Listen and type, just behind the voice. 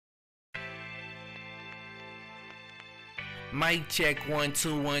Mic check 1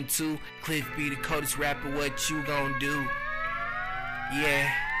 2 1 2. Cliff B, the coldest rapper. What you gon' do?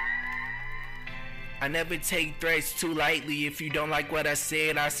 Yeah. I never take threats too lightly. If you don't like what I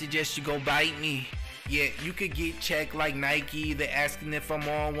said, I suggest you go bite me. Yeah, you could get checked like Nike. They're asking if I'm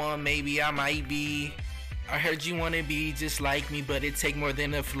on one, maybe I might be. I heard you wanna be just like me, but it take more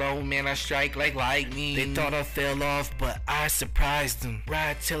than a flow, man. I strike like lightning. They thought I fell off, but I surprised them.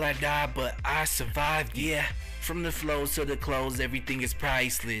 Ride till I die, but I survived. Yeah. From the flows to the clothes, everything is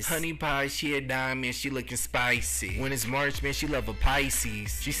priceless. Honey pie, she a diamond, she looking spicy. When it's March, man, she love a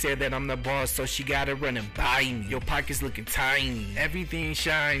Pisces. She said that I'm the boss, so she gotta run and buy me. Your pockets looking tiny, everything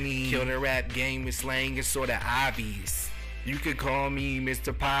shiny. Kill the rap game with slang, it's sorta obvious. You could call me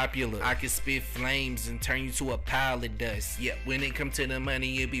Mr. Popular. I can spit flames and turn you to a pile of dust. Yep, when it come to the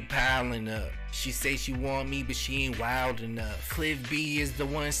money, it be piling up. She say she want me, but she ain't wild enough. Cliff B is the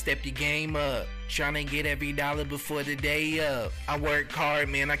one, step your game up. Tryna get every dollar before the day up. I work hard,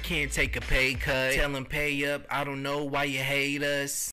 man, I can't take a pay cut. Tell 'em pay up, I don't know why you hate us.